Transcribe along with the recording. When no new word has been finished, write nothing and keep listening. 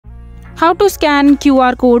How to scan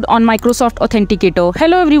QR code on Microsoft Authenticator.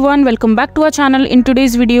 Hello everyone, welcome back to our channel. In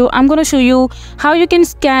today's video, I'm going to show you how you can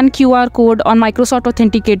scan QR code on Microsoft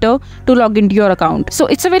Authenticator to log into your account. So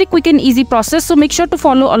it's a very quick and easy process. So make sure to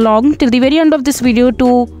follow along till the very end of this video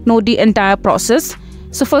to know the entire process.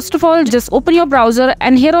 So first of all, just open your browser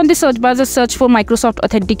and here on the search bar, just search for Microsoft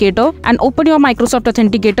Authenticator and open your Microsoft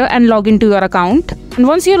Authenticator and log into your account. And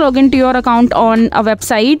once you log into your account on a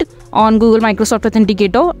website, on Google Microsoft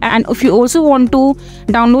Authenticator, and if you also want to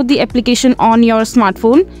download the application on your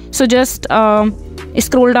smartphone, so just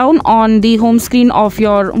scroll down on the home screen of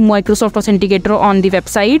your Microsoft Authenticator on the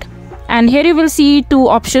website, and here you will see two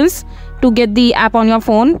options to get the app on your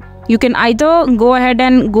phone. You can either go ahead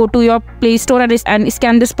and go to your Play Store and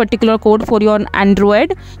scan this particular code for your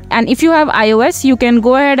Android, and if you have iOS, you can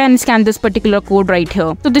go ahead and scan this particular code right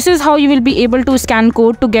here. So this is how you will be able to scan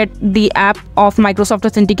code to get the app of Microsoft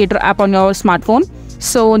Authenticator app on your smartphone.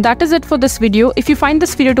 So that is it for this video. If you find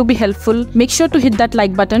this video to be helpful, make sure to hit that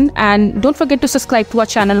like button and don't forget to subscribe to our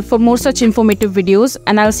channel for more such informative videos,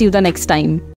 and I'll see you the next time.